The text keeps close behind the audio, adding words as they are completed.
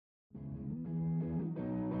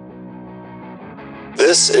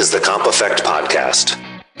This is the Comp Effect Podcast.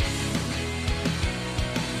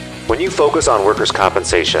 When you focus on workers'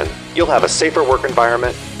 compensation, you'll have a safer work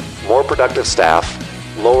environment, more productive staff,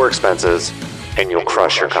 lower expenses, and you'll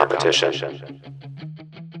crush your competition.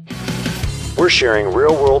 We're sharing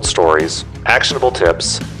real-world stories, actionable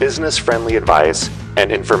tips, business-friendly advice, and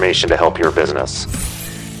information to help your business.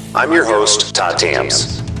 I'm your host, Todd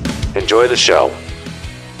Tams. Enjoy the show.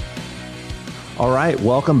 All right,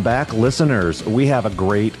 welcome back, listeners. We have a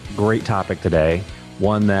great topic today,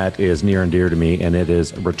 one that is near and dear to me, and it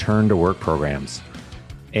is return to work programs.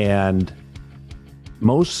 And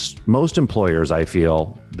most employers, I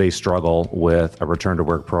feel, they struggle with a return to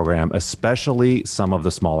work program, especially some of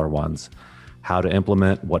the smaller ones. How to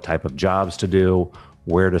implement, what type of jobs to do,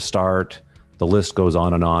 where to start. The list goes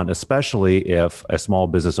on, especially if a small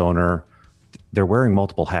business owner, they're wearing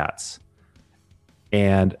multiple hats.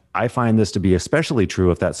 And I find this to be especially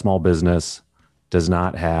true if that small business does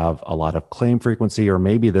not have a lot of claim frequency, or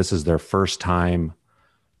maybe this is their first time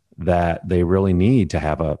that they really need to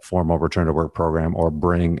have a formal return to work program or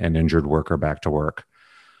bring an injured worker back to work.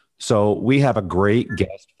 So we have a great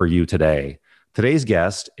guest for you today. Today's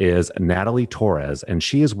guest is Natalie Torres, and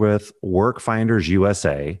she is with WorkFinders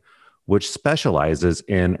USA, which specializes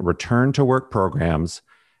in return to work programs,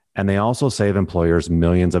 and they also save employers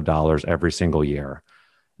millions of dollars every single year.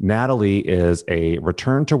 Natalie is a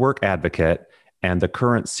return to work advocate and the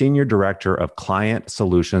current Senior Director of Client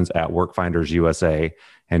Solutions at WorkFinders USA,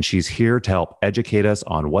 and she's here to help educate us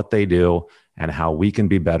on what they do and how we can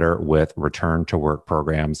be better with return to work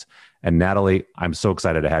programs. And Natalie, I'm so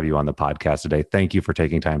excited to have you on the podcast today. Thank you for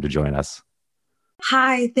taking time to join us.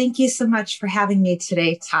 Hi, thank you so much for having me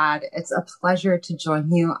today, Todd. It's a pleasure to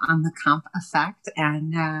join you on the Comp Effect,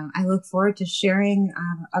 and I look forward to sharing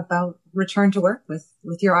about return to work with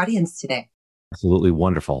your audience today. Absolutely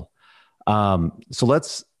wonderful. I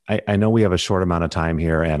know we have a short amount of time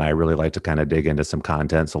here, and I really like to kind of dig into some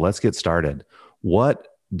content. So let's get started. What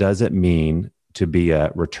does it mean to be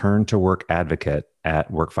a return to work advocate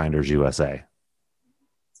at WorkFinders USA?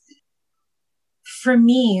 For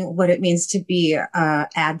me, what it means to be an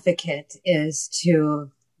advocate is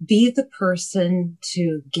to be the person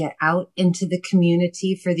to get out into the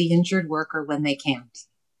community for the injured worker when they can't.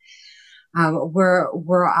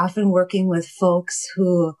 We're often working with folks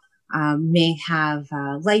who may have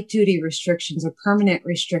light duty restrictions or permanent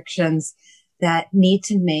restrictions that need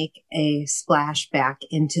to make a splash back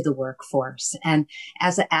into the workforce. And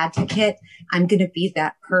as an advocate, I'm going to be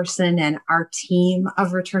that person and our team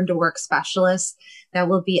of return to work specialists that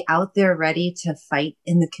will be out there ready to fight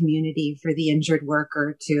in the community for the injured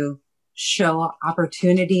worker, to show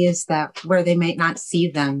opportunities that where they might not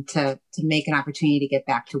see them, to make an opportunity to get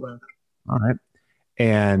back to work. All right.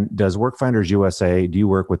 And does WorkFinders USA, do you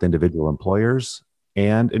work with individual employers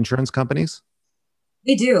and insurance companies?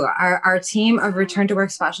 We do. Our team of return to work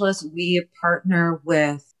specialists, we partner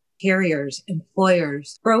with carriers,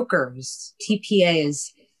 employers, brokers, TPAs.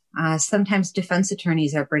 Sometimes defense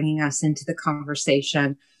attorneys are bringing us into the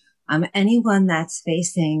conversation. Anyone that's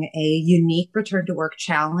facing a unique return to work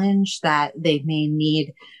challenge that they may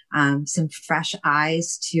need some fresh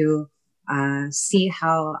eyes to see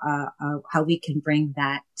how we can bring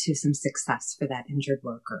that to some success for that injured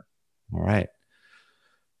worker. All right.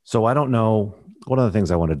 So I don't know, one of the things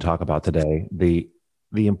I wanted to talk about today, the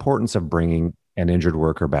importance of bringing an injured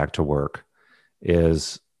worker back to work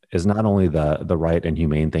is not only the right and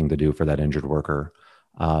humane thing to do for that injured worker.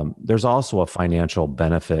 There's also a financial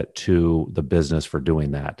benefit to the business for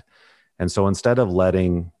doing that. And so instead of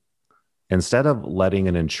letting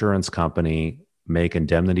an insurance company make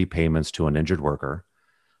indemnity payments to an injured worker,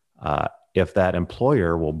 if that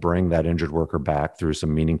employer will bring that injured worker back through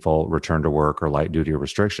some meaningful return to work or light duty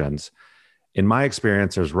restrictions, in my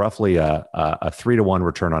experience, there's roughly a 3-to-1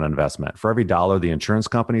 return on investment. For every dollar the insurance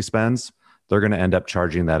company spends, they're going to end up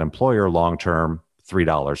charging that employer long-term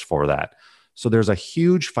 $3 for that. So there's a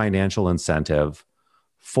huge financial incentive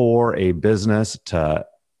for a business to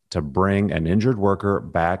bring an injured worker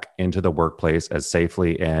back into the workplace as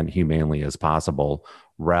safely and humanely as possible,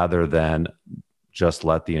 rather than just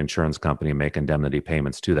let the insurance company make indemnity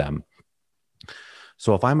payments to them.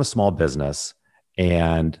 So if I'm a small business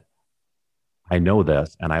and I know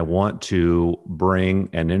this and I want to bring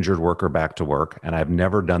an injured worker back to work, and I've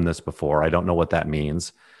never done this before, I don't know what that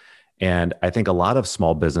means. And I think a lot of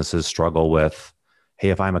small businesses struggle with, hey,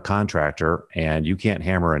 if I'm a contractor and you can't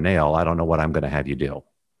hammer a nail, I don't know what I'm going to have you do.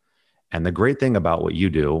 And the great thing about what you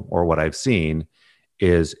do, or what I've seen,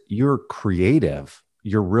 is you're creative.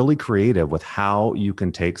 You're really creative with how you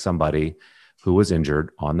can take somebody who was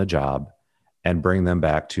injured on the job and bring them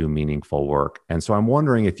back to meaningful work. And so I'm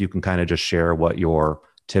wondering if you can kind of just share what your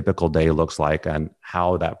typical day looks like and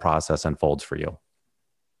how that process unfolds for you.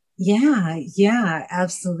 Yeah,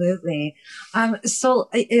 absolutely.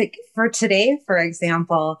 For today, for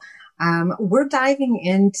example, we're diving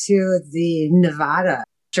into the Nevada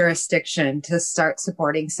jurisdiction to start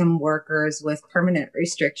supporting some workers with permanent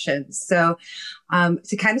restrictions. So,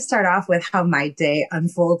 to kind of start off with how my day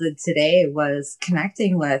unfolded today was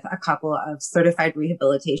connecting with a couple of certified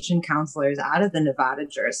rehabilitation counselors out of the Nevada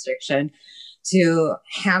jurisdiction to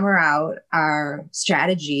hammer out our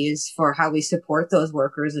strategies for how we support those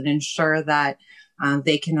workers and ensure that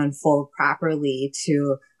they can unfold properly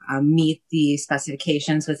to meet the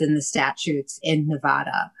specifications within the statutes in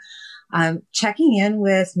Nevada. Checking in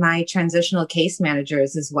with my transitional case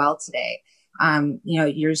managers as well today.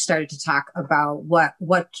 You started to talk about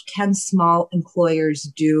what can small employers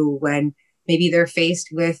do when maybe they're faced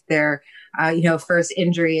with their first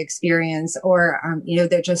injury experience, or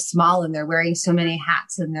they're just small and they're wearing so many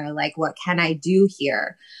hats and they're like, what can I do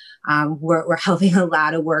here? We're helping a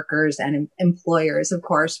lot of workers and employers, of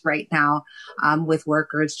course, right now, with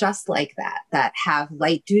workers just like that have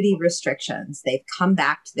light duty restrictions. They've come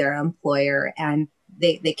back to their employer and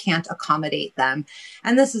they can't accommodate them.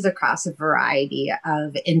 And this is across a variety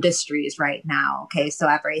of industries right now. Okay. So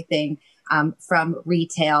everything from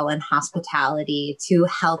retail and hospitality to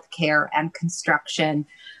healthcare and construction,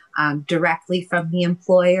 directly from the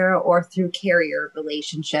employer or through carrier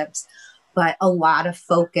relationships. But a lot of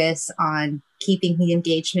focus on keeping the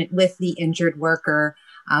engagement with the injured worker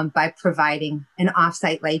by providing an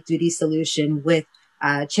offsite light duty solution with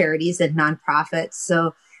charities and nonprofits.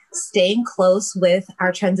 So staying close with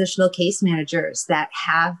our transitional case managers that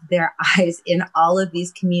have their eyes in all of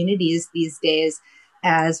these communities these days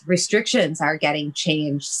as restrictions are getting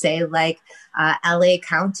changed, say like LA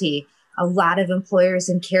County. A lot of employers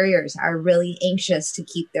and carriers are really anxious to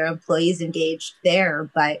keep their employees engaged there,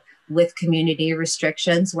 but with community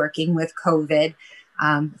restrictions, working with COVID,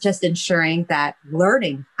 just ensuring that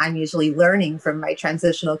I'm usually learning from my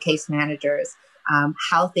transitional case managers,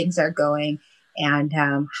 how things are going and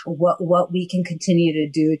what we can continue to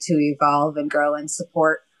do to evolve and grow and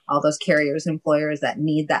support all those carriers, employers that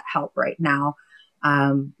need that help right now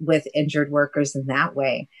with injured workers in that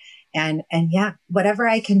way. And yeah, whatever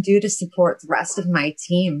I can do to support the rest of my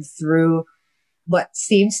team through what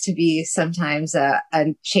seems to be sometimes a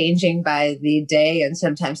changing by the day and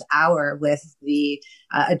sometimes hour with the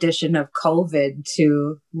addition of COVID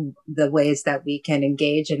to the ways that we can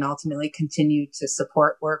engage and ultimately continue to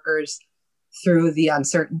support workers through the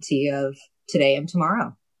uncertainty of today and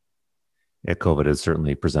tomorrow. Yeah, COVID has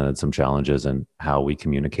certainly presented some challenges in how we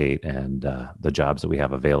communicate and the jobs that we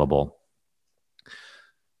have available.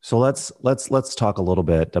 So let's talk a little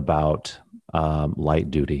bit about light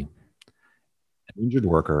duty. An injured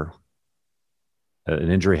worker,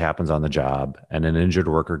 an injury happens on the job, and an injured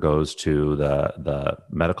worker goes to the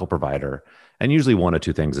medical provider, and usually one of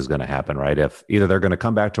two things is going to happen, right? If either they're going to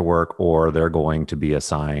come back to work or they're going to be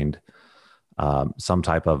assigned some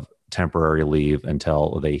type of temporary leave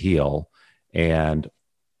until they heal. And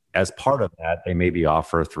as part of that, they maybe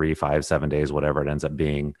offer 3, 5, 7 days, whatever it ends up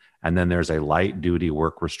being. And then there's a light duty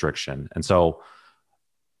work restriction. And so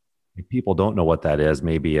if people don't know what that is,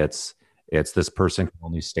 maybe it's this person can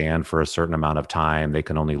only stand for a certain amount of time. They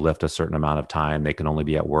can only lift a certain amount of time. They can only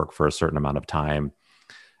be at work for a certain amount of time.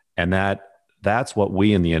 And that's what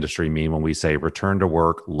we in the industry mean when we say return to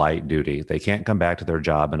work light duty. They can't come back to their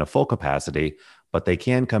job in a full capacity, but they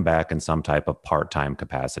can come back in some type of part-time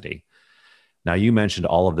capacity. Now, you mentioned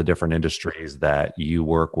all of the different industries that you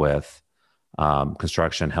work with,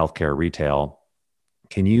 construction, healthcare, retail.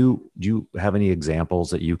 Do you have any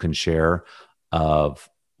examples that you can share of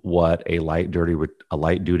what a light duty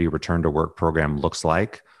return to work program looks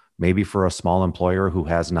like, maybe for a small employer who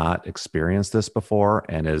has not experienced this before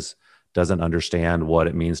and doesn't understand what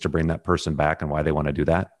it means to bring that person back and why they want to do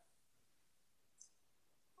that?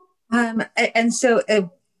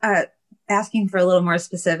 Asking for a little more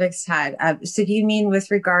specifics, Todd. So do you mean with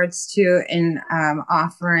regards to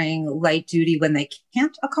offering light duty when they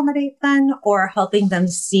can't accommodate then, or helping them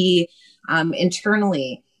see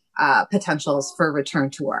internally potentials for return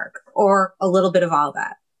to work, or a little bit of all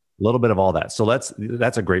that? A little bit of all that. So that's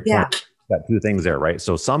a great point. Yeah. Got two things there, right?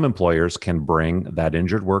 So some employers can bring that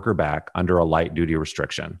injured worker back under a light duty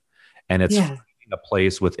restriction, and it's finding a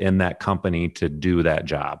place within that company to do that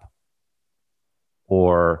job.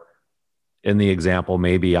 Or in the example,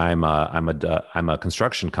 maybe I'm a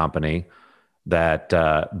construction company that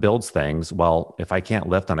builds things. Well, if I can't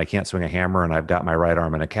lift and I can't swing a hammer and I've got my right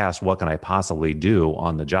arm in a cast, what can I possibly do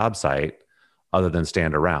on the job site other than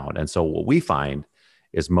stand around. And so what we find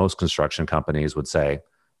is most construction companies would say,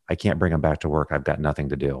 I can't bring them back to work. I've got nothing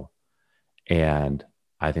to do. And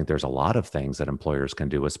I think there's a lot of things that employers can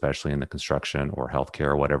do, especially in the construction or healthcare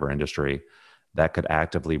or whatever industry, that could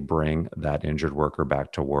actively bring that injured worker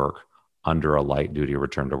back to work under a light duty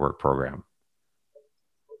return to work program.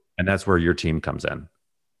 And that's where your team comes in.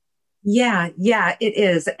 Yeah, it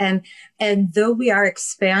is. And though we are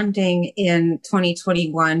expanding in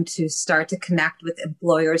 2021 to start to connect with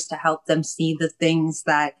employers to help them see the things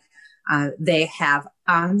that they have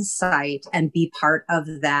on site and be part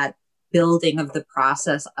of that building of the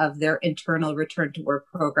process of their internal return to work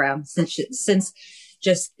program, since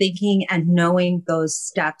just thinking and knowing those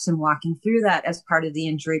steps and walking through that as part of the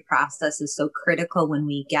injury process is so critical when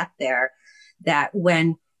we get there, that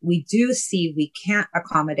when we do see we can't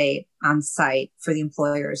accommodate on site for the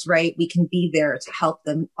employers, right? We can be there to help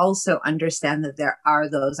them also understand that there are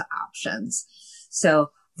those options. So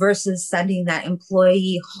versus sending that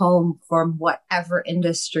employee home from whatever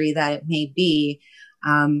industry that it may be,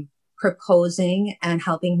 proposing and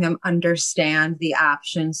helping them understand the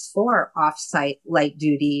options for offsite light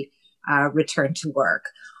duty return to work,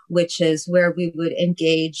 which is where we would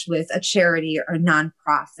engage with a charity or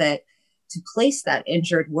nonprofit to place that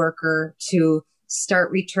injured worker to start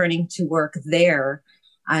returning to work there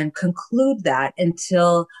and conclude that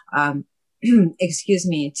until,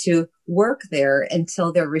 to work there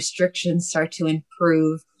until their restrictions start to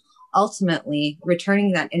improve, ultimately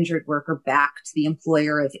returning that injured worker back to the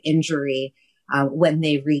employer of injury when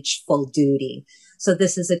they reach full duty. So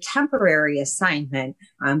this is a temporary assignment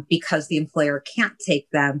because the employer can't take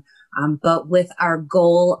them, but with our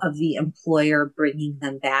goal of the employer bringing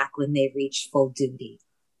them back when they reach full duty.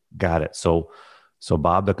 Got it. So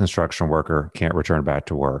Bob, the construction worker, can't return back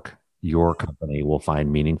to work. Your company will find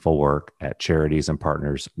meaningful work at charities and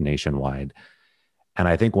partners nationwide. And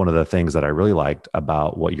I think one of the things that I really liked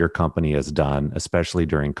about what your company has done, especially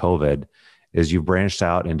during COVID, is you've branched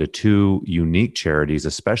out into two unique charities,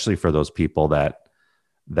 especially for those people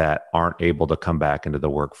that aren't able to come back into the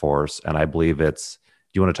workforce. And I believe do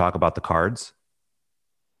you want to talk about the cards?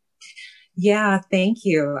 Yeah, thank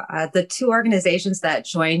you. The two organizations that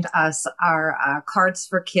joined us are Cards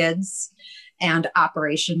for Kids and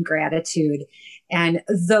Operation Gratitude. And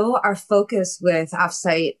though our focus with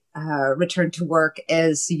offsite return to work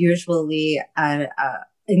is usually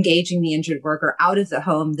engaging the injured worker out of the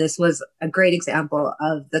home, this was a great example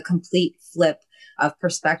of the complete flip of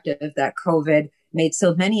perspective that COVID made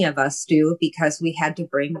so many of us do, because we had to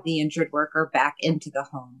bring the injured worker back into the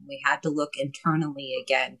home. We had to look internally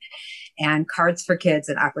again. And Cards for Kids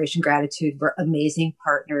and Operation Gratitude were amazing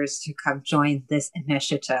partners to come join this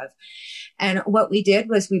initiative. And what we did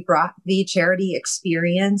was we brought the charity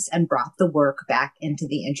experience and brought the work back into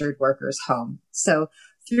the injured worker's home. So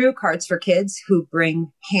through Cards for Kids, who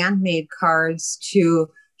bring handmade cards to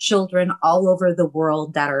children all over the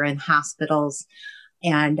world that are in hospitals,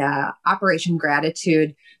 and Operation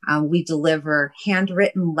Gratitude, we deliver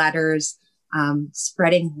handwritten letters,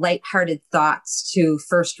 spreading lighthearted thoughts to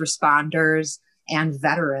first responders and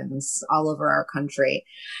veterans all over our country.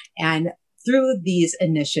 And through these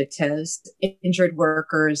initiatives, injured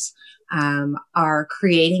workers are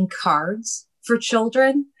creating cards for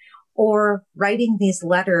children or writing these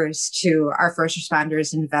letters to our first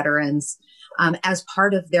responders and veterans as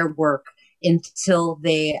part of their work until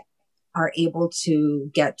they are able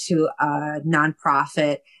to get to a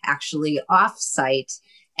nonprofit actually off-site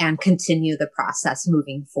and continue the process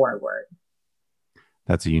moving forward.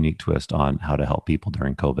 That's a unique twist on how to help people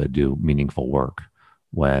during COVID do meaningful work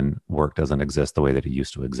when work doesn't exist the way that it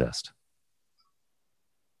used to exist.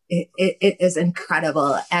 It is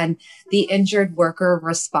incredible. And the injured worker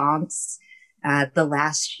response the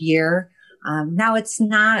last year, now it's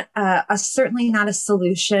not certainly not a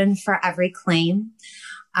solution for every claim.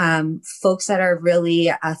 Folks that are really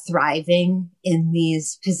thriving in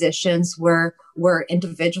these positions were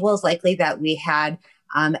individuals likely that we had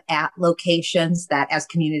at locations that, as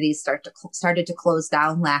communities started to close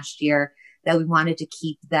down last year, that we wanted to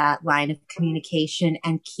keep that line of communication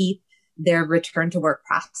and keep their return to work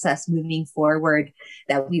process moving forward,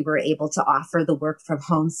 that we were able to offer the work from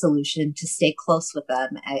home solution to stay close with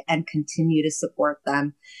them and continue to support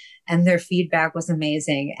them. And their feedback was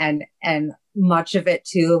amazing. And much of it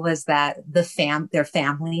too was that their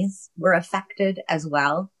families were affected as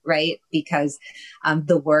well, right? Because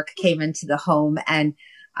the work came into the home, and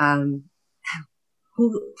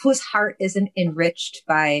whose heart isn't enriched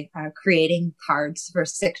by creating cards for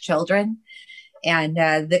sick children. And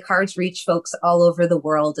the cards reach folks all over the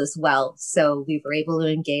world as well. So we were able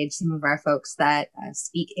to engage some of our folks that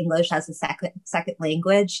speak English as a second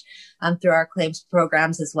language through our claims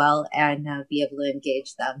programs as well, and be able to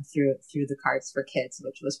engage them through the Cards for Kids,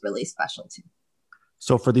 which was really special too.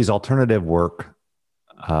 So for these alternative work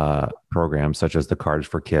programs, such as the Cards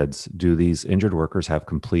for Kids, do these injured workers have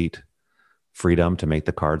complete freedom to make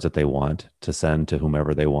the cards that they want to send to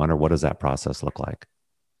whomever they want, or what does that process look like?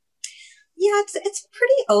 Yeah, it's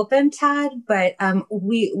pretty open, Todd, but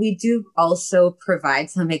we do also provide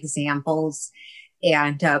some examples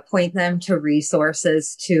and point them to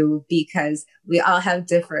resources too, because we all have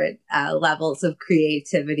different levels of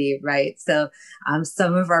creativity, right? So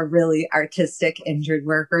some of our really artistic injured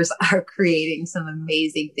workers are creating some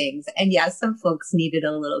amazing things. And yes, some folks needed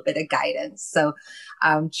a little bit of guidance. So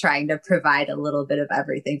I'm trying to provide a little bit of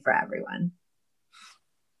everything for everyone.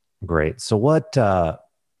 Great. So what,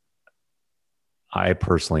 I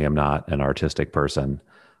personally am not an artistic person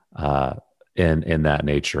in that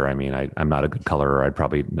nature. I mean, I'm not a good colorer. I'd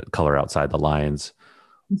probably color outside the lines.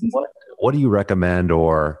 Mm-hmm. What do you recommend?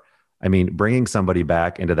 Or, I mean, bringing somebody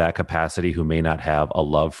back into that capacity who may not have a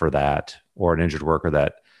love for that, or an injured worker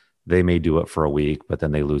that they may do it for a week, but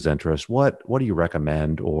then they lose interest. What do you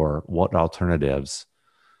recommend, or what alternatives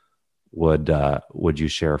would you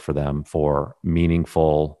share for them for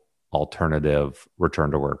meaningful alternative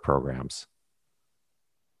return to work programs?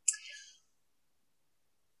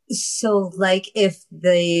 So like if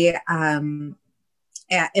they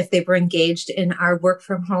were engaged in our work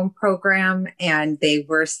from home program and they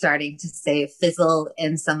were starting to say fizzle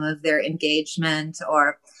in some of their engagement,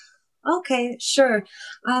 or okay, sure.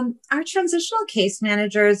 Our transitional case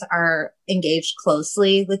managers are engaged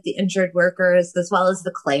closely with the injured workers as well as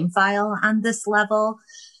the claim file on this level.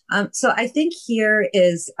 So I think here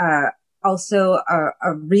is also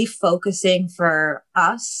a refocusing for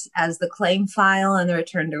us as the claim file and the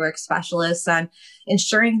return to work specialists on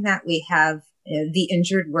ensuring that we have the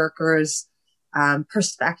injured workers'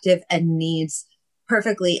 perspective and needs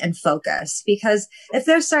perfectly in focus. Because if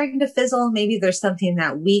they're starting to fizzle, maybe there's something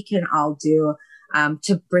that we can all do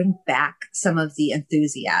to bring back some of the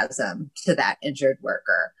enthusiasm to that injured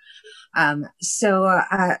worker.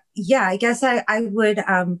 Yeah, I guess I would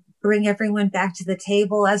bring everyone back to the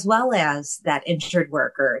table as well as that injured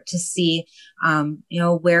worker to see,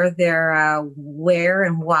 where where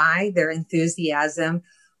and why their enthusiasm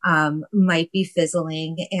might be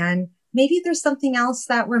fizzling, and maybe there's something else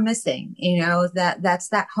that we're missing. That's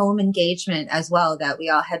that home engagement as well, that we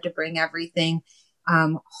all had to bring everything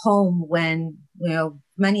home when,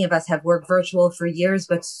 many of us have worked virtual for years,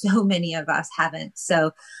 but so many of us haven't.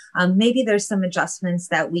 So maybe there's some adjustments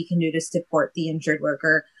that we can do to support the injured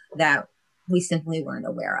worker that we simply weren't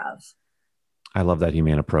aware of. I love that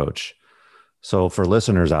humane approach. So for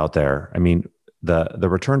listeners out there, I mean, the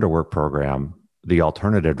return to work program, the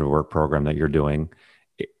alternative to work program that you're doing,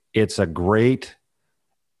 it's a great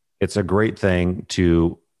thing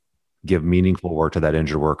to give meaningful work to that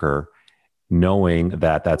injured worker, knowing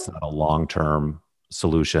that that's not a long-term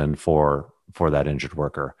solution for that injured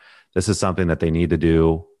worker. This is something that they need to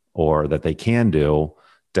do, or that they can do,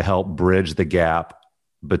 to help bridge the gap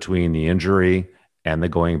between the injury and the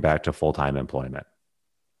going back to full-time employment.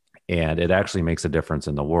 And it actually makes a difference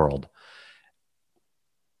in the world.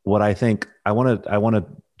 What I think I want to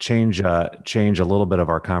change a little bit of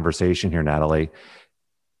our conversation here, Natalie,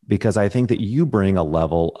 because I think that you bring a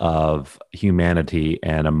level of humanity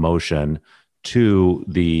and emotion to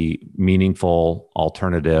the meaningful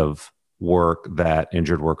alternative work that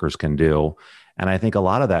injured workers can do. And I think a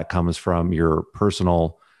lot of that comes from your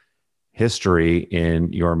personal history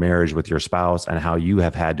in your marriage with your spouse, and how you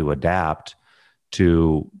have had to adapt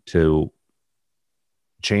to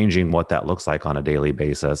changing what that looks like on a daily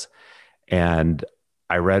basis. And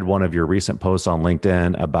I read one of your recent posts on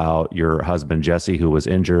LinkedIn about your husband, Jesse, who was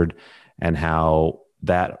injured, and how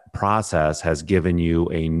that process has given you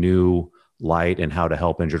a new light in how to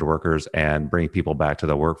help injured workers and bring people back to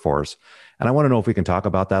the workforce. And I want to know if we can talk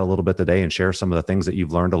about that a little bit today and share some of the things that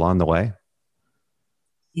you've learned along the way.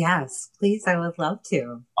 Yes, please. I would love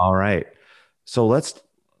to. All right. So let's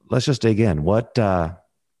just dig in.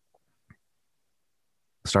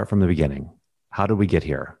 Start from the beginning. How did we get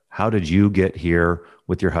here? How did you get here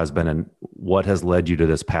with your husband, and what has led you to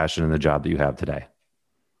this passion in the job that you have today?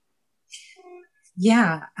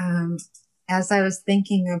 Yeah. As I was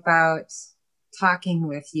thinking about talking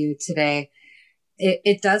with you today,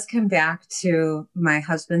 it does come back to my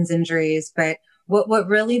husband's injuries, but what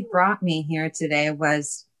really brought me here today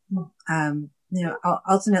was,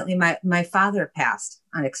 ultimately my father passed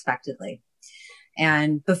unexpectedly.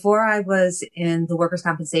 And before I was in the workers'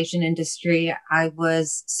 compensation industry, I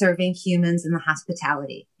was serving humans in the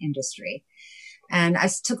hospitality industry. And I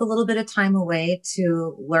took a little bit of time away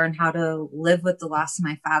to learn how to live with the loss of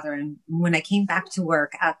my father. And when I came back to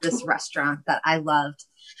work at this restaurant that I loved,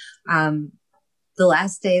 the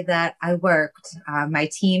last day that I worked, my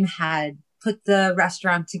team had put the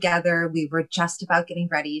restaurant together. We were just about getting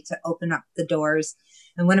ready to open up the doors.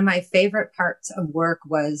 And one of my favorite parts of work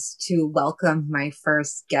was to welcome my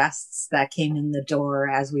first guests that came in the door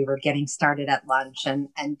as we were getting started at lunch, and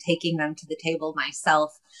taking them to the table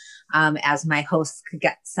myself as my hosts could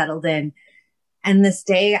get settled in. And this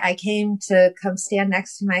day I came to come stand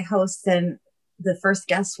next to my host, and the first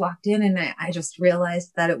guest walked in, and I just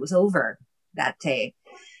realized that it was over that day,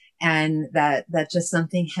 and that just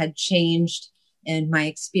something had changed in my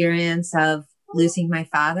experience of losing my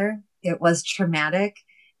father. It was traumatic.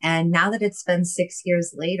 And now that it's been 6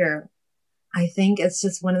 years later, I think it's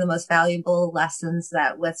just one of the most valuable lessons,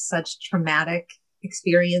 that with such traumatic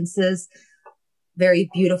experiences, very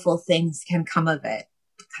beautiful things can come of it.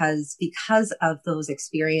 Because of those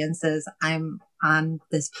experiences, I'm on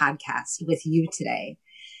this podcast with you today.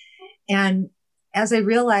 And as I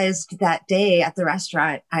realized that day at the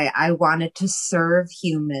restaurant, I wanted to serve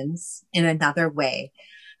humans in another way.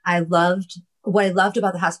 What I loved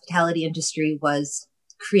about the hospitality industry was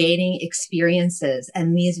creating experiences.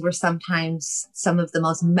 And these were sometimes some of the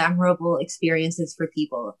most memorable experiences for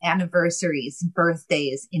people: anniversaries,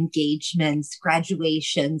 birthdays, engagements,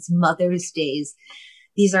 graduations, Mother's Days.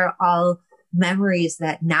 These are all memories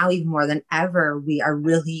that now, even more than ever, we are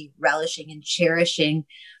really relishing and cherishing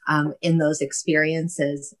in those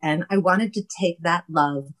experiences. And I wanted to take that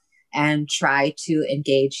love and try to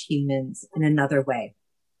engage humans in another way.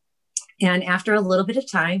 And after a little bit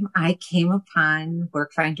of time, I came upon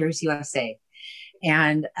WorkFinders USA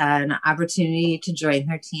and an opportunity to join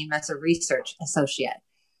their team as a research associate.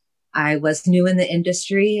 I was new in the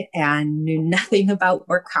industry and knew nothing about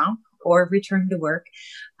work comp or return to work,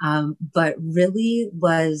 but really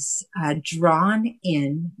was drawn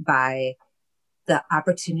in by the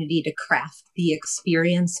opportunity to craft the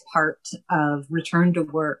experience part of return to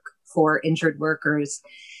work for injured workers.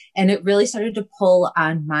 And it really started to pull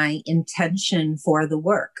on my intention for the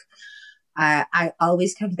work. I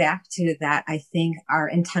always come back to that. I think our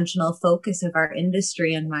intentional focus of our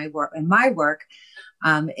industry and my work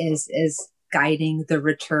is guiding the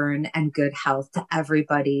return and good health to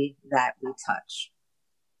everybody that we touch.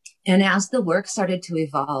 And as the work started to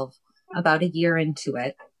evolve, about a year into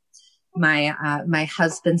it, my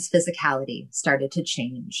husband's physicality started to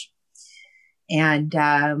change. And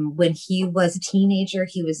when he was a teenager,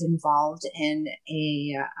 he was involved in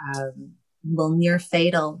a near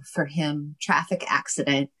fatal for him traffic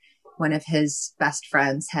accident. One of his best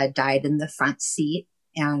friends had died in the front seat,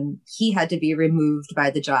 and he had to be removed by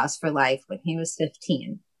the jaws for life when he was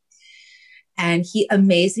 15. And he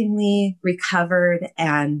amazingly recovered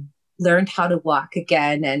and learned how to walk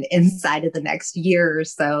again. And inside of the next year or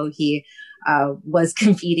so, he was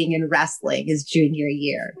competing in wrestling his junior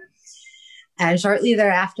year. And shortly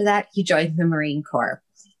thereafter that, he joined the Marine Corps.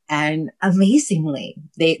 And amazingly,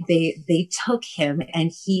 they took him,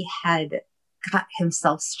 and he had got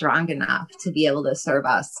himself strong enough to be able to serve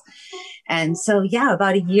us. And so,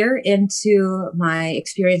 about a year into my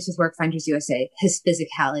experience with WorkFinders USA, his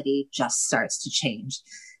physicality just starts to change.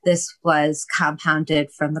 This was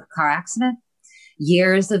compounded from the car accident,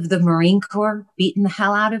 years of the Marine Corps beating the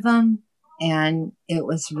hell out of him, and it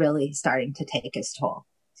was really starting to take its toll.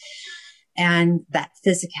 And that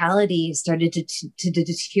physicality started to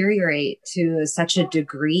deteriorate to such a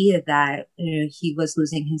degree that he was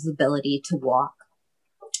losing his ability to walk.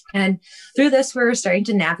 And through this, we're starting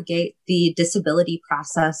to navigate the disability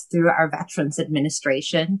process through our Veterans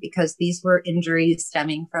Administration, because these were injuries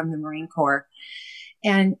stemming from the Marine Corps.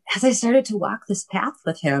 And as I started to walk this path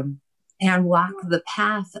with him and walk the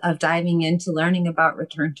path of diving into learning about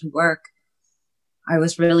return to work, I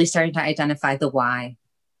was really starting to identify the why,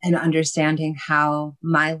 and understanding how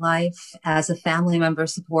my life as a family member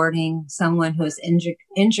supporting someone who is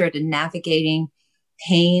injured and navigating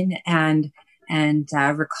pain and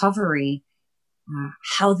recovery,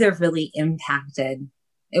 how they're really impacted.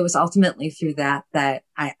 It was ultimately through that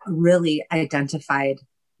I really identified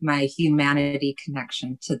my humanity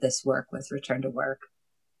connection to this work with return to work.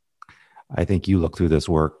 I think you look through this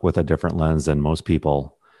work with a different lens than most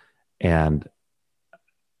people. And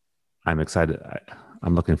I'm excited.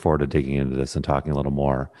 I'm looking forward to digging into this and talking a little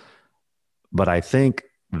more. But I think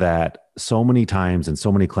that so many times and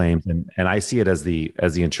so many claims, and I see it as the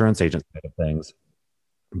insurance agent side of things,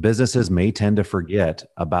 businesses may tend to forget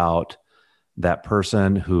about that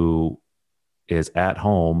person who is at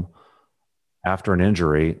home after an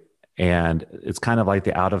injury, and it's kind of like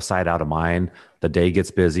the out of sight, out of mind. The day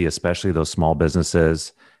gets busy, especially those small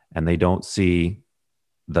businesses, and they don't see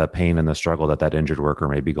the pain and the struggle that that injured worker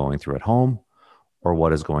may be going through at home or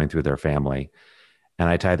what is going through their family. And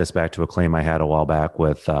I tie this back to a claim I had a while back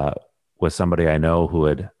with somebody I know who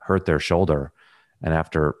had hurt their shoulder. And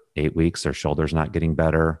after 8 weeks, their shoulder's not getting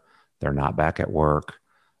better. They're not back at work.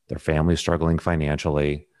 Their family's struggling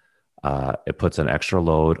financially. It puts an extra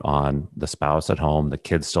load on the spouse at home. The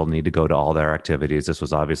kids still need to go to all their activities. This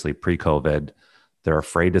was obviously pre-COVID. They're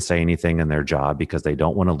afraid to say anything in their job because they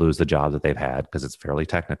don't want to lose the job that they've had because it's fairly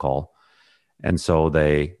technical. And so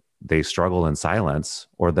they struggle in silence,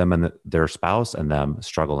 or them and their spouse and them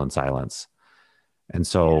struggle in silence. And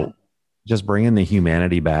so just bringing the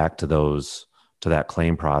humanity back to that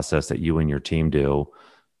claim process that you and your team do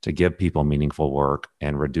to give people meaningful work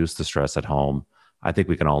and reduce the stress at home. I think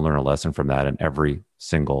we can all learn a lesson from that in every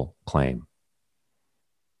single claim.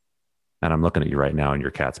 And I'm looking at you right now, and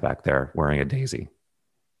your cat's back there wearing a daisy.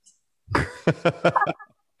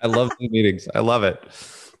 I love the meetings. I love it.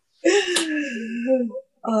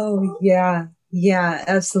 Oh, yeah. Yeah,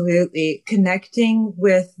 absolutely. Connecting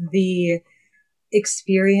with the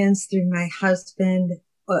experience through my husband,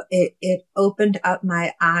 it opened up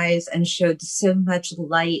my eyes and showed so much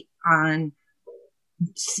light on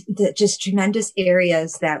the just tremendous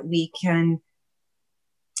areas that we can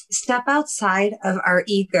step outside of our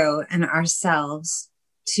ego and ourselves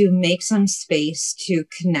to make some space to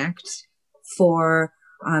connect for,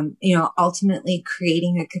 ultimately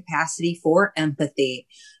creating a capacity for empathy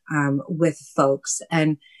with folks,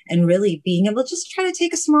 and really being able to just try to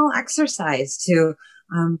take a small exercise to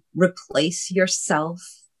replace yourself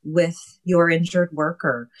with your injured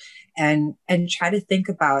worker, and try to think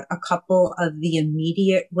about a couple of the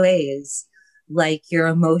immediate ways, like your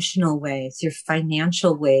emotional ways, your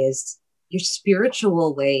financial ways, your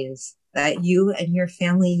spiritual ways that you and your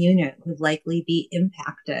family unit would likely be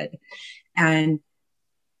impacted. And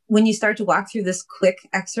when you start to walk through this quick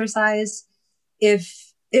exercise,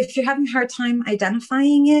 if you're having a hard time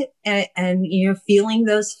identifying it and feeling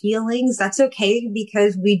those feelings, that's okay,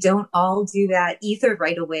 because we don't all do that either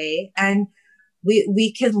right away. And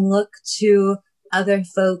we can look to other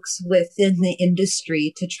folks within the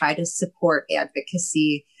industry to try to support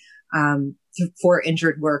advocacy for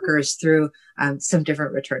injured workers through some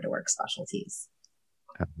different return to work specialties.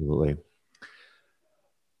 Absolutely.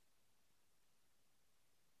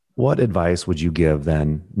 What advice would you give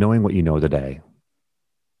then, knowing what you know today,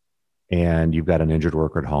 and you've got an injured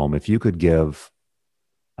worker at home? If you could give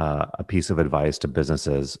a piece of advice to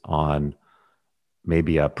businesses on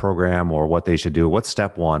maybe a program or what they should do, what's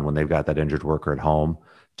step one when they've got that injured worker at home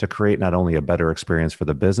to create not only a better experience for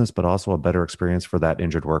the business, but also a better experience for that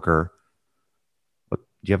injured worker? Do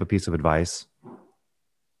you have a piece of advice?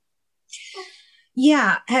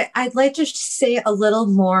 Yeah, I'd like to say a little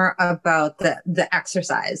more about the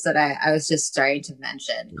exercise that I was just starting to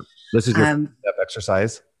mention. This is your 5-step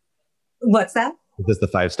exercise? What's that? Is this the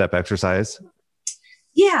 5-step exercise?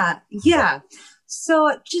 Yeah.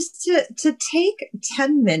 So just to take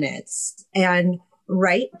 10 minutes and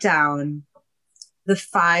write down the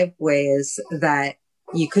 5 ways that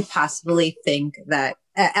you could possibly think that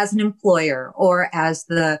as an employer or as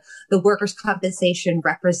the workers' compensation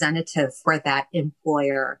representative for that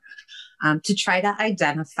employer, to try to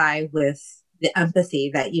identify with the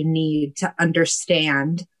empathy that you need to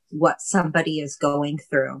understand what somebody is going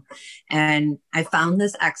through. And I found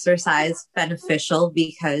this exercise beneficial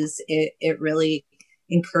because it really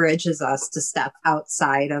encourages us to step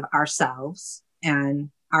outside of ourselves and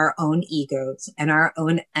our own egos and our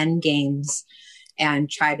own end games,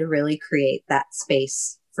 and try to really create that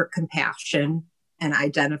space for compassion and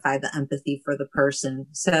identify the empathy for the person.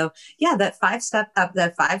 So yeah, that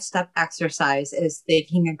 5-step exercise is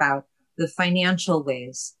thinking about the financial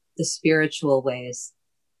ways, the spiritual ways,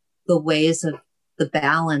 the ways of the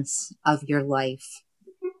balance of your life,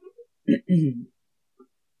 the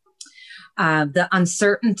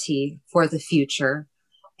uncertainty for the future,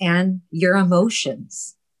 and your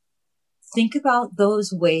emotions. Think about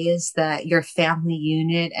those ways that your family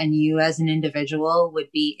unit and you as an individual would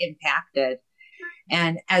be impacted.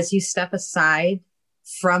 And as you step aside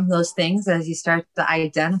from those things, as you start to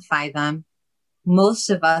identify them, most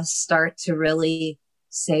of us start to really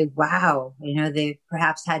say, wow, they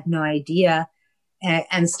perhaps had no idea,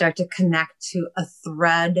 and start to connect to a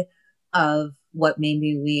thread of what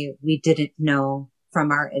maybe we didn't know from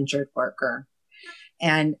our injured worker.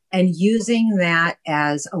 And using that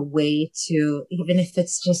as a way to, even if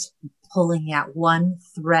it's just pulling at one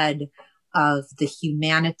thread of the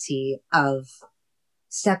humanity of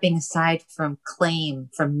stepping aside from claim,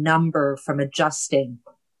 from number, from adjusting,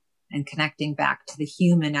 and connecting back to the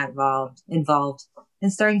human involved,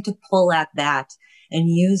 and starting to pull at that and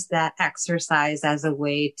use that exercise as a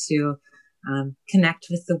way to connect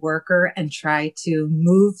with the worker and try to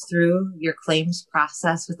move through your claims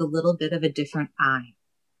process with a little bit of a different eye.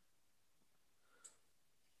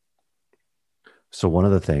 So one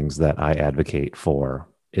of the things that I advocate for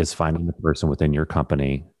is finding the person within your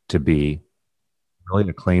company to be really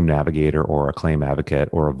a claim navigator or a claim advocate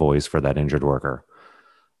or a voice for that injured worker.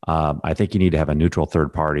 I think you need to have a neutral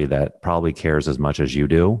third party that probably cares as much as you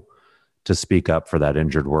do to speak up for that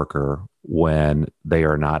injured worker when they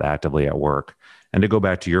are not actively at work. And to go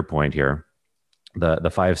back to your point here, the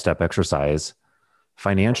 5-step exercise,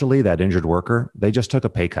 financially, that injured worker, they just took a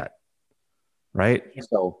pay cut, right? Yeah.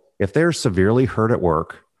 So if they're severely hurt at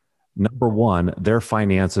work, number one, their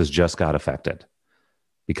finances just got affected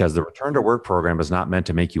because the return to work program is not meant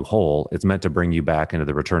to make you whole. It's meant to bring you back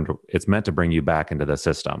into it's meant to bring you back into the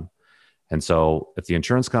system. And so if the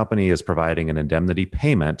insurance company is providing an indemnity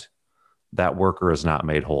payment, that worker is not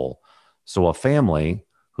made whole. So a family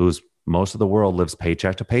whose most of the world lives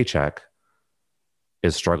paycheck to paycheck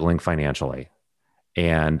is struggling financially.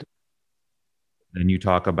 And then you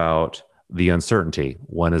talk about the uncertainty.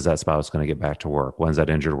 When is that spouse going to get back to work? When's that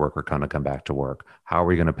injured worker going to come back to work? How are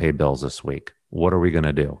we going to pay bills this week? What are we going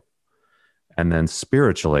to do? And then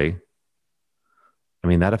spiritually, I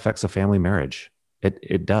mean, that affects a family marriage.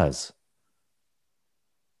 It does.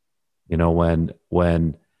 You know,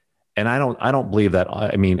 when and I don't believe that.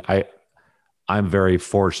 I mean, I'm very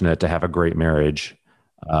fortunate to have a great marriage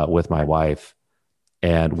with my wife,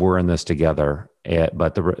 and we're in this together.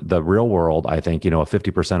 But the real world, I think, you know,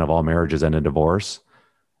 50% of all marriages end in divorce.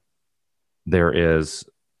 There's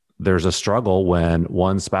a struggle when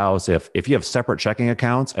one spouse, if you have separate checking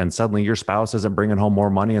accounts and suddenly your spouse isn't bringing home more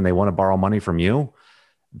money and they want to borrow money from you,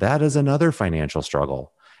 that is another financial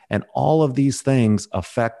struggle. And all of these things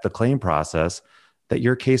affect the claim process that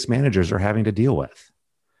your case managers are having to deal with.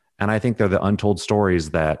 And I think they're the untold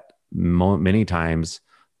stories that many times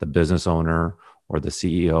the business owner or the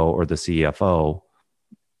CEO or the CFO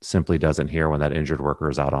simply doesn't hear when that injured worker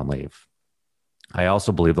is out on leave. I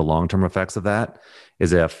also believe the long-term effects of that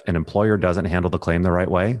is if an employer doesn't handle the claim the right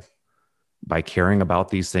way by caring about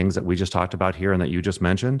these things that we just talked about here and that you just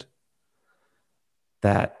mentioned,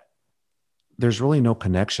 that there's really no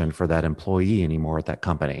connection for that employee anymore at that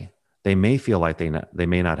company. They may feel like they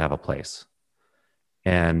may not have a place.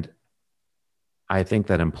 And I think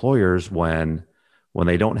that employers, when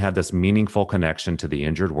they don't have this meaningful connection to the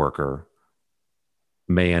injured worker,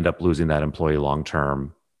 may end up losing that employee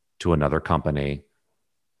long-term to another company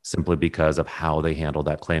simply because of how they handle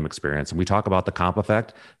that claim experience. And we talk about the comp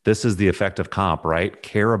effect. This is the effect of comp, right?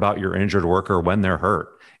 Care about your injured worker when they're hurt.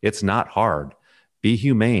 It's not hard. Be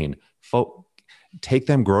humane. Take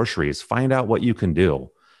them groceries. Find out what you can do.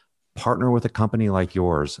 Partner with a company like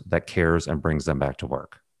yours that cares and brings them back to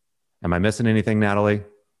work. Am I missing anything, Natalie?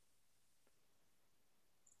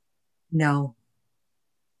 No.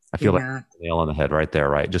 I feel like nail on the head right there,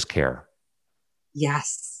 right? Just care.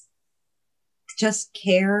 Yes. Just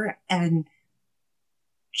care and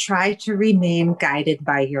try to remain guided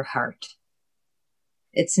by your heart.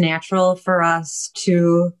 It's natural for us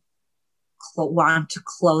to want to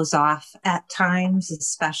close off at times,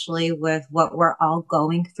 especially with what we're all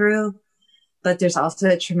going through. But there's also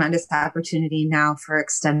a tremendous opportunity now for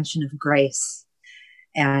extension of grace.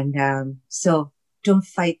 And so don't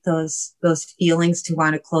fight those feelings to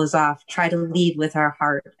want to close off. Try to lead with our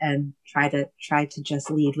heart and try to just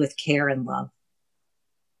lead with care and love.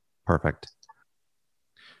 Perfect.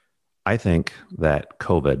 I think that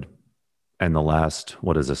COVID and the last,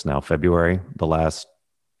 what is this now, February, the last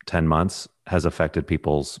 10 months has affected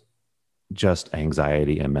people's just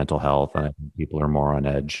anxiety and mental health. And I think people are more on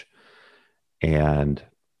edge. And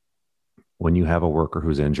when you have a worker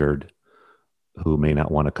who's injured, who may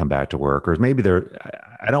not want to come back to work, or maybe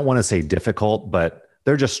I don't want to say difficult, but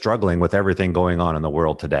they're just struggling with everything going on in the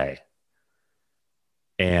world today.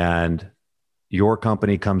 And your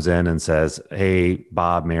company comes in and says, hey,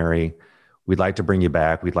 Bob, Mary, we'd like to bring you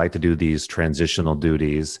back. We'd like to do these transitional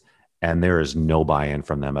duties. And there is no buy-in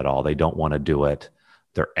from them at all. They don't want to do it.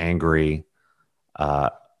 They're angry.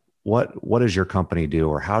 What does your company do,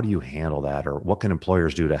 or how do you handle that? Or what can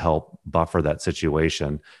employers do to help buffer that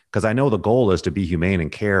situation? Because I know the goal is to be humane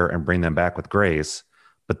and care and bring them back with grace,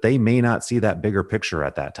 but they may not see that bigger picture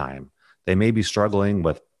at that time. They may be struggling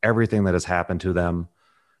with everything that has happened to them,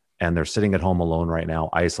 and they're sitting at home alone right now,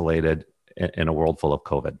 isolated in a world full of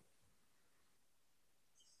COVID.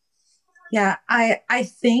 Yeah, I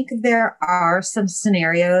think there are some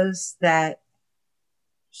scenarios that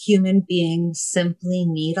human beings simply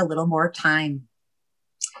need a little more time.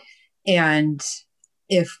 And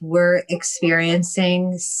if we're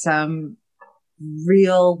experiencing some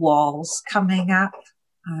real walls coming up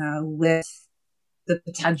with the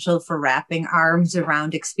potential for wrapping arms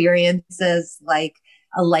around experiences like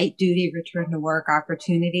a light duty return to work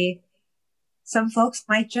opportunity, some folks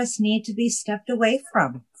might just need to be stepped away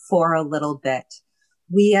from for a little bit.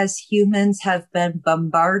 We as humans have been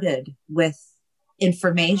bombarded with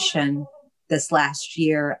information this last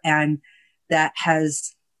year, and that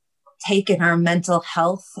has taken our mental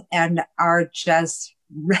health and our just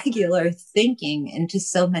regular thinking into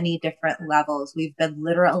so many different levels. We've been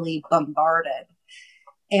literally bombarded.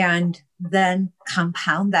 And then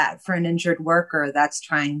compound that for an injured worker that's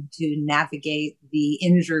trying to navigate the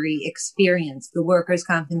injury experience, the workers'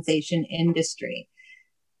 compensation industry.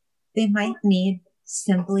 They might need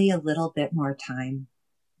simply a little bit more time.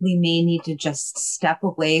 We may need to just step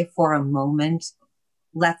away for a moment,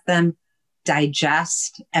 let them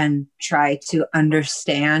digest and try to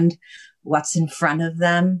understand what's in front of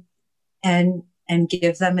them, and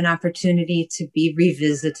give them an opportunity to be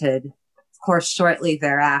revisited, of course, shortly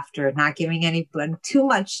thereafter, not giving anyone too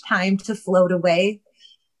much time to float away.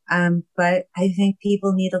 But I think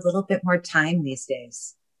people need a little bit more time these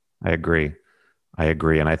days. I agree.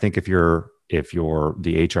 And I think if you're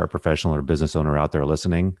the HR professional or business owner out there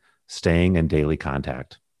listening, staying in daily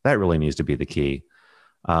contact, that really needs to be the key.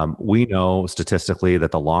 We know statistically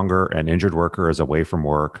that the longer an injured worker is away from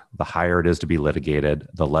work, the higher it is to be litigated,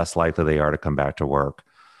 the less likely they are to come back to work.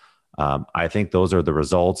 I think those are the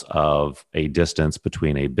results of a distance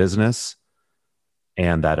between a business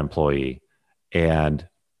and that employee. And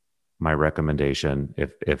my recommendation,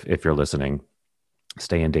 if you're listening,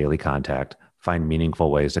 stay in daily contact, find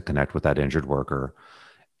meaningful ways to connect with that injured worker.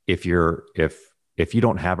 If you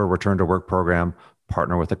don't have a return to work program,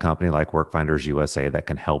 partner with a company like WorkFinders USA that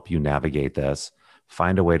can help you navigate this.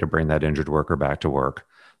 Find a way to bring that injured worker back to work.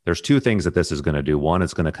 There's two things that this is going to do. One,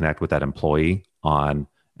 it's going to connect with that employee on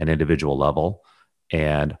an individual level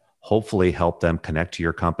and hopefully help them connect to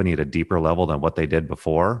your company at a deeper level than what they did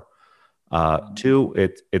before. Two,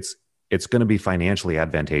 it's going to be financially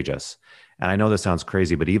advantageous. And I know this sounds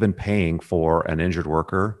crazy, but even paying for an injured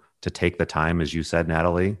worker to take the time, as you said,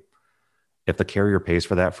 Natalie, if the carrier pays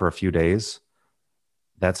for that for a few days,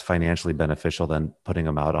 that's financially beneficial than putting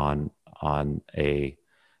them out on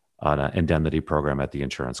an indemnity program at the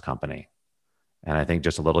insurance company. And I think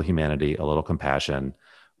just a little humanity, a little compassion.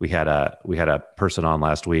 We had a person on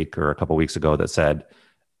last week or a couple of weeks ago that said,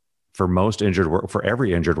 for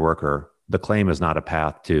every injured worker, the claim is not a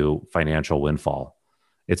path to financial windfall.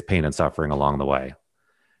 It's pain and suffering along the way.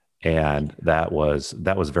 And that was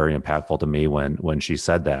very impactful to me when she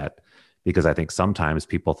said that, because I think sometimes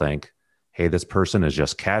people think, hey, this person is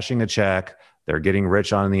just cashing a check. They're getting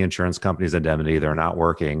rich on the insurance company's indemnity. They're not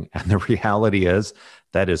working. And the reality is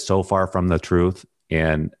that is so far from the truth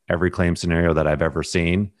in every claim scenario that I've ever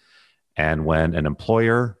seen. And when an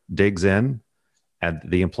employer digs in and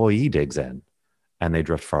the employee digs in, and they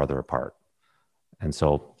drift farther apart. And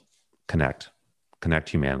so connect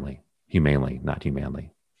humanely, not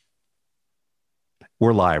humanly.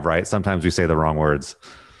 We're live, right? Sometimes we say the wrong words.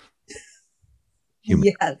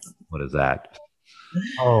 Yes. What is that?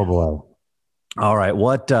 Oh boy. All right.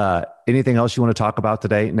 What, anything else you want to talk about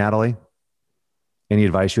today, Natalie? Any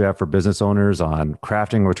advice you have for business owners on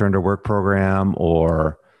crafting a return to work program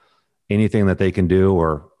or anything that they can do,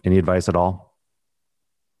 or any advice at all?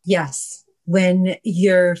 Yes. When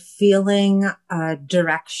you're feeling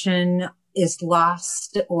direction is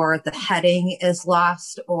lost, or the heading is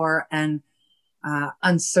lost, or an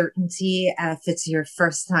uncertainty, if it's your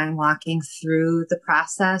first time walking through the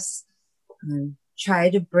process, try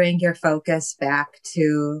to bring your focus back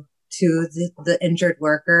to the injured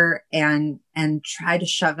worker and try to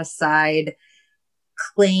shove aside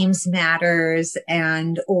claims matters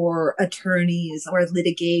or attorneys or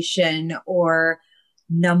litigation or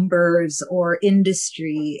numbers or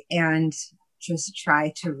industry, and just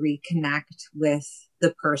try to reconnect with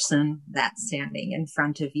the person that's standing in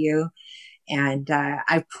front of you. And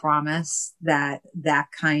I promise that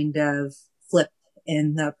kind of flip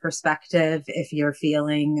in the perspective, if you're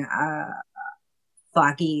feeling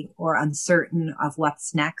foggy or uncertain of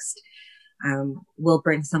what's next, will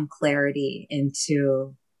bring some clarity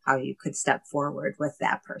into how you could step forward with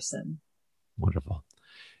that person. Wonderful.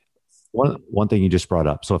 One thing you just brought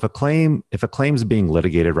up. So if a claim is being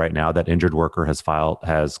litigated right now, that injured worker has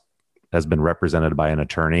been represented by an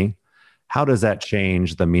attorney, how does that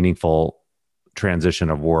change the meaningful transition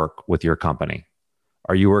of work with your company?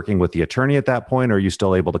 Are you working with the attorney at that point, or are you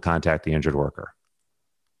still able to contact the injured worker?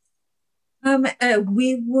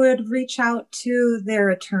 We would reach out to their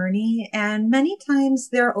attorney, and many times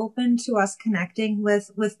they're open to us connecting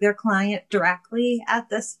with their client directly at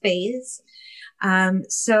this phase.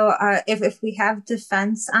 If we have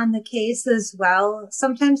defense on the case as well,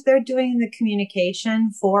 sometimes they're doing the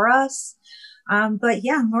communication for us. But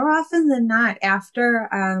yeah, more often than not, after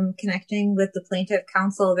connecting with the plaintiff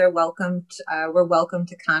counsel, we're welcome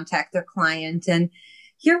to contact their client. And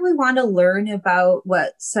here we want to learn about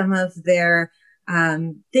what some of their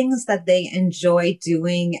things that they enjoy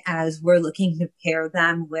doing as we're looking to pair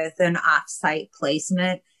them with an offsite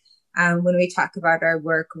placement. When we talk about our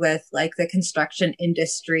work with like the construction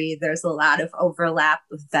industry, there's a lot of overlap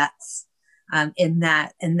with vets in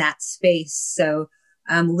that space. So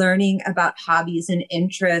learning about hobbies and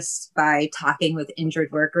interests by talking with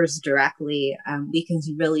injured workers directly, we can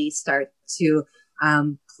really start to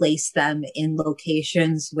place them in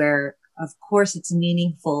locations where, of course, it's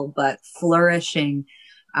meaningful, but flourishing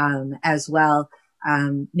as well.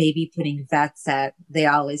 Maybe putting vets at, they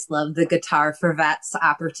always love the Guitar for Vets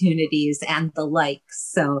opportunities and the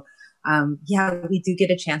likes. So yeah, we do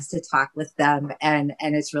get a chance to talk with them, and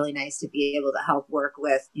it's really nice to be able to help work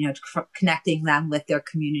with, connecting them with their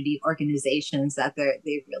community organizations that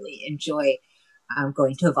they really enjoy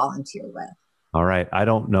going to volunteer with. All right. I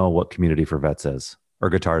don't know what Community for Vets is, or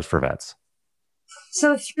Guitars for Vets.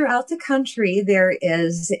 So throughout the country, there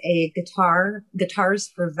is a Guitars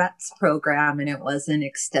for Vets program, and it was an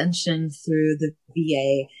extension through the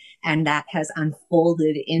VA, and that has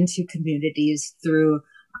unfolded into communities through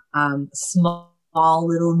small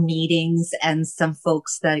little meetings, and some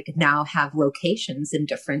folks that now have locations in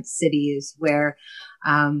different cities where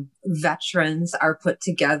veterans are put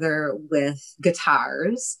together with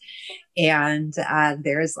guitars, and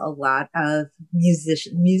there's a lot of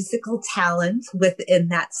musical talent within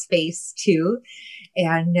that space too.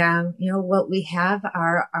 And what we have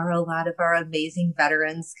are a lot of our amazing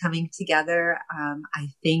veterans coming together. I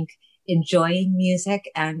think enjoying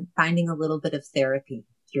music and finding a little bit of therapy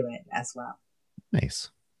through it as well. Nice.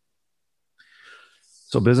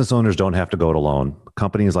 So business owners don't have to go it alone.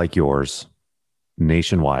 Companies like yours,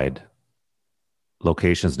 nationwide,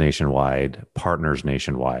 locations nationwide, partners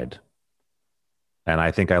nationwide. And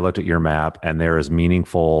I think I looked at your map, and there is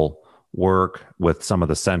meaningful work with some of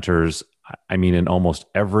the centers. I mean, in almost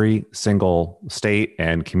every single state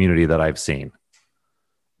and community that I've seen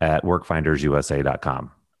at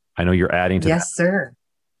workfindersusa.com. I know you're adding to that. Yes, sir.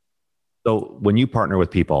 So when you partner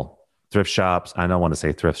with people, thrift shops, I don't want to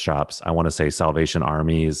say thrift shops, I want to say Salvation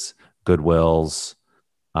Armies, Goodwills,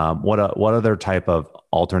 what other type of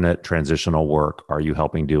alternate transitional work are you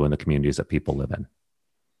helping do in the communities that people live in?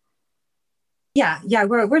 Yeah,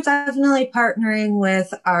 we're definitely partnering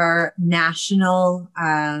with our national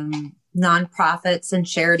nonprofits and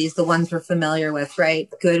charities, the ones we're familiar with, right?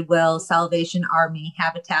 Goodwill, Salvation Army,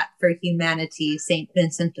 Habitat for Humanity, St.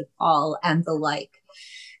 Vincent de Paul, and the like.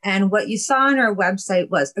 And what you saw on our website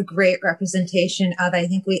was a great representation of, I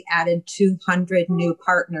think we added 200 new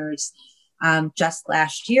partners just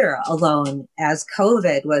last year alone as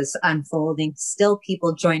COVID was unfolding, still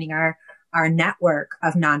people joining our network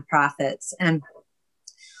of nonprofits. And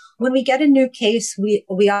when we get a new case,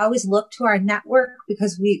 we always look to our network,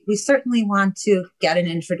 because we certainly want to get an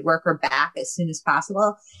injured worker back as soon as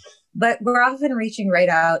possible. But we're often reaching right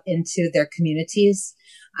out into their communities.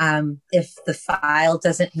 If the file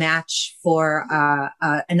doesn't match for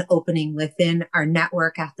an opening within our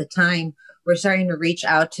network at the time, we're starting to reach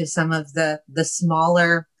out to some of the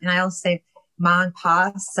smaller, and I'll say mom and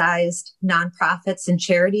pop sized nonprofits and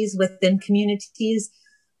charities within communities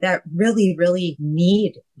that really, really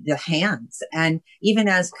need the hands. And even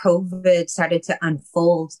as COVID started to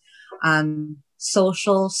unfold,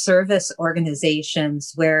 social service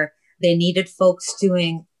organizations where they needed folks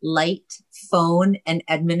doing light phone and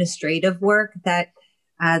administrative work, that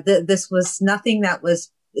this was something that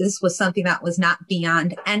was not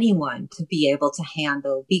beyond anyone to be able to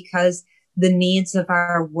handle, because the needs of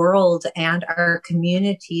our world and our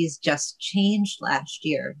communities just changed last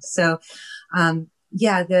year. So,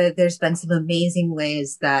 there's been some amazing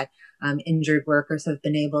ways that injured workers have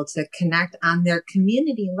been able to connect on their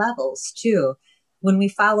community levels too. When we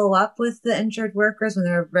follow up with the injured workers, when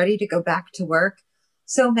they're ready to go back to work,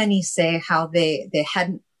 so many say how they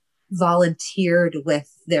hadn't volunteered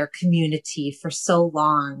with their community for so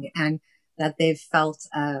long, and that they've felt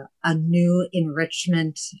a new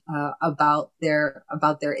enrichment about their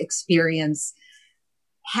experience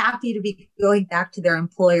happy to be going back to their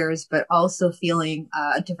employers, but also feeling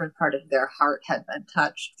a different part of their heart had been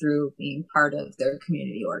touched through being part of their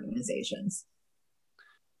community organizations.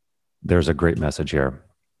 There's a great message here.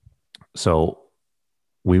 So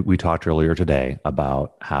we talked earlier today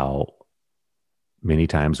about how many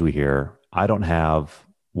times we hear, I don't have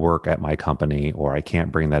work at my company, or I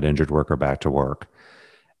can't bring that injured worker back to work.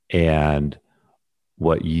 And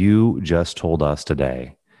what you just told us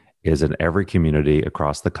today is in every community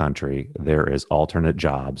across the country, there is alternate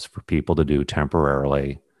jobs for people to do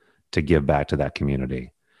temporarily to give back to that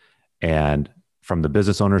community. And from the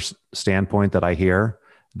business owner's standpoint that I hear,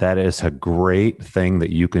 that is a great thing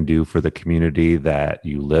that you can do for the community that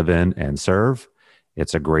you live in and serve.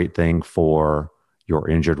 It's a great thing for your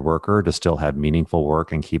injured worker to still have meaningful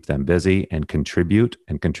work and keep them busy and contribute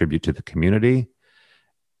to the community.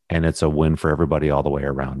 And it's a win for everybody all the way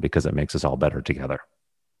around because it makes us all better together.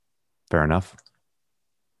 Fair enough?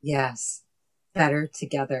 Yes. Better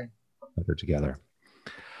together. Better together.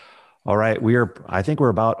 All right. I think we're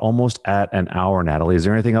about almost at an hour, Natalie. Is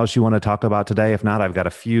there anything else you want to talk about today? If not, I've got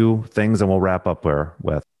a few things and we'll wrap up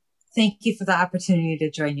with. Thank you for the opportunity to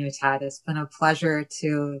join you, Todd. It's been a pleasure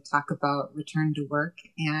to talk about return to work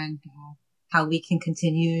and how we can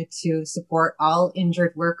continue to support all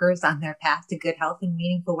injured workers on their path to good health and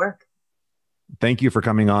meaningful work. Thank you for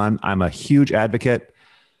coming on. I'm a huge advocate.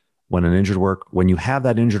 When you have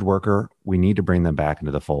that injured worker, we need to bring them back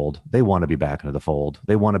into the fold. They want to be back into the fold.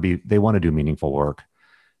 They want to do meaningful work.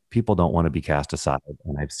 People don't want to be cast aside.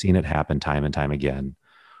 And I've seen it happen time and time again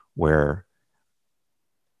where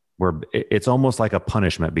it's almost like a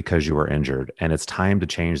punishment because you were injured, and it's time to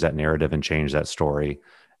change that narrative and change that story.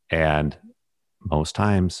 And most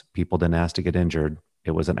times people didn't ask to get injured.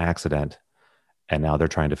 It was an accident. And now they're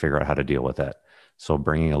trying to figure out how to deal with it. So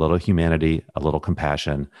bringing a little humanity, a little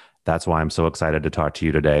compassion. That's why I'm so excited to talk to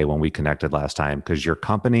you today when we connected last time, because your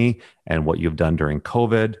company and what you've done during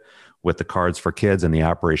COVID with the Cards for Kids and the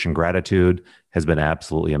Operation Gratitude has been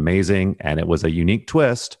absolutely amazing. And it was a unique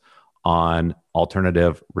twist on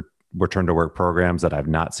alternative return to work programs that I've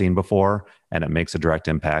not seen before. And it makes a direct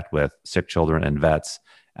impact with sick children and vets.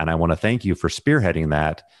 And I want to thank you for spearheading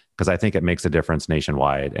that, because I think it makes a difference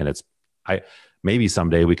nationwide. And maybe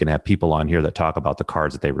someday we can have people on here that talk about the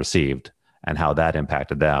cards that they received and how that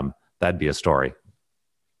impacted them. That'd be a story.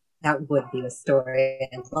 That would be a story.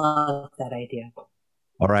 I love that idea.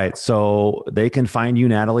 All right. So they can find you,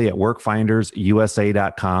 Natalie, at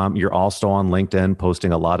workfindersusa.com. You're also on LinkedIn,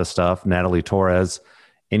 posting a lot of stuff. Natalie Torres.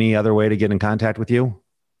 Any other way to get in contact with you?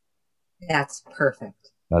 That's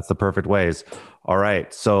perfect. That's the perfect ways. All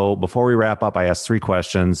right. So before we wrap up, I asked 3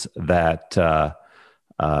 questions that I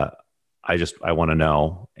want to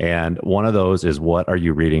know. And one of those is, what are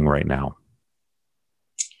you reading right now?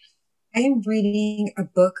 I am reading a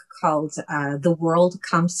book called The World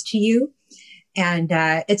Comes to You. And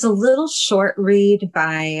it's a little short read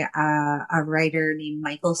by a writer named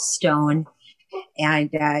Michael Stone. And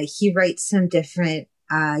he writes some different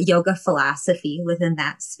yoga philosophy within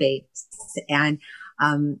that space. And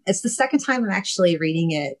it's the second time I'm actually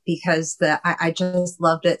reading it because I just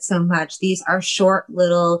loved it so much. These are short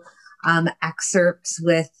little excerpts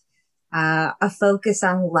with a focus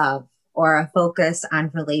on love, or a focus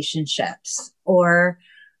on relationships, or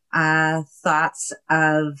thoughts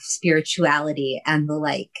of spirituality and the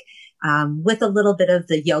like, with a little bit of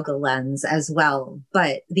the yoga lens as well.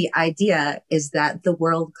 But the idea is that the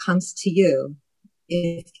world comes to you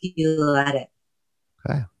if you let it.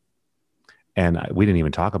 Okay. And we didn't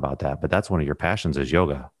even talk about that, but that's one of your passions is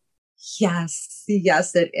yoga. Yes,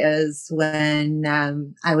 it is.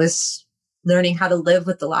 When I was learning how to live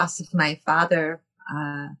with the loss of my father,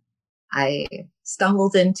 I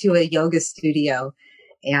stumbled into a yoga studio,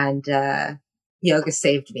 and yoga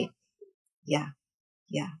saved me. Yeah.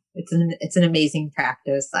 It's an amazing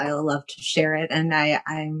practice. I love to share it, and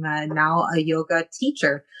I'm now a yoga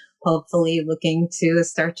teacher. Hopefully, looking to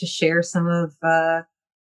start to share some of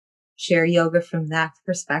share yoga from that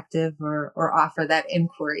perspective, or offer that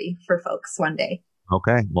inquiry for folks one day.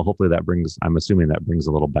 Okay. Well, hopefully I'm assuming that brings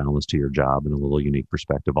a little balance to your job and a little unique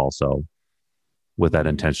perspective also, with that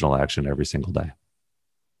intentional action every single day.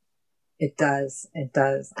 It does.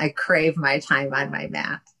 I crave my time on my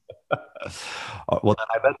mat. Well,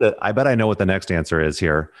 then I bet I know what the next answer is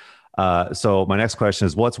here. So my next question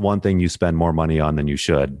is, what's one thing you spend more money on than you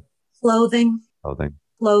should? Clothing.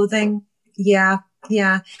 Yeah.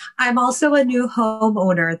 I'm also a new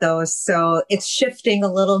homeowner though, so it's shifting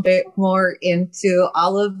a little bit more into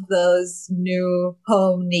all of those new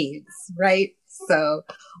home needs, right? So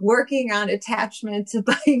working on attachment to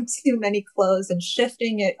buying too many clothes and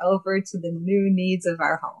shifting it over to the new needs of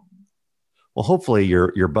our home. Well, hopefully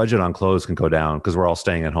your budget on clothes can go down because we're all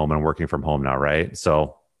staying at home and working from home now, right?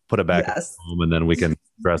 So put it back at home and then we can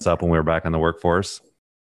dress up when we're back in the workforce.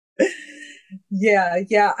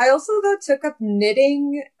 Yeah. I also though took up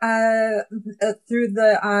knitting through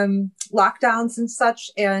the lockdowns and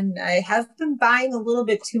such, and I have been buying a little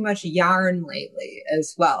bit too much yarn lately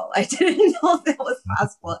as well. I didn't know that was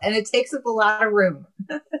possible, and it takes up a lot of room.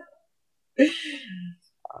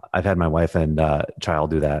 I've had my wife and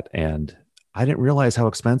child do that, and I didn't realize how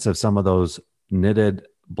expensive some of those knitted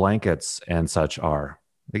blankets and such are.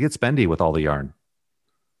 They get spendy with all the yarn.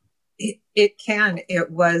 It can. It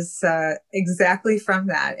was exactly from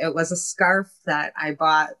that. It was a scarf that I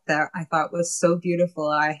bought that I thought was so beautiful.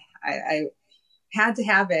 I had to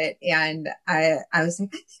have it, and I was like,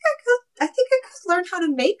 I think I could learn how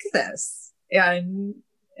to make this. And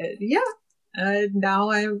now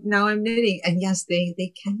I'm knitting. And yes,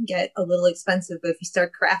 they can get a little expensive, but if you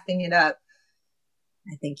start crafting it up,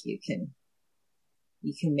 I think you can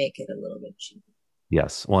make it a little bit cheaper.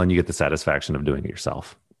 Yes. Well, and you get the satisfaction of doing it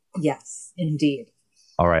yourself. Yes, indeed.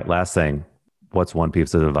 All right. Last thing. What's one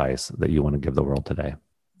piece of advice that you want to give the world today?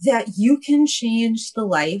 That you can change the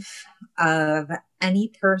life of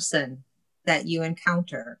any person that you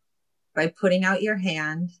encounter by putting out your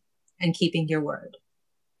hand and keeping your word.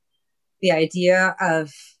 The idea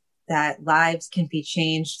of that lives can be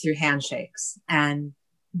changed through handshakes. And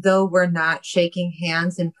though we're not shaking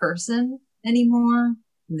hands in person anymore,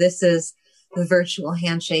 this is the virtual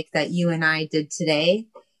handshake that you and I did today,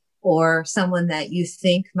 or someone that you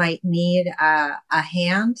think might need a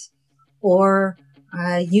hand, or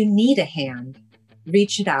you need a hand.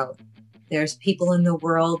 Reach it out. There's people in the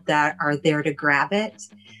world that are there to grab it.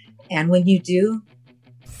 And when you do,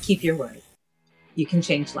 keep your word. You can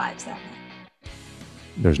change lives that way.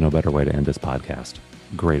 There's no better way to end this podcast.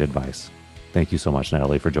 Great advice. Thank you so much,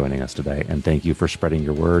 Natalie, for joining us today. And thank you for spreading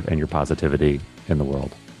your word and your positivity in the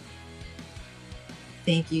world.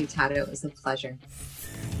 Thank you, Todd. It was a pleasure.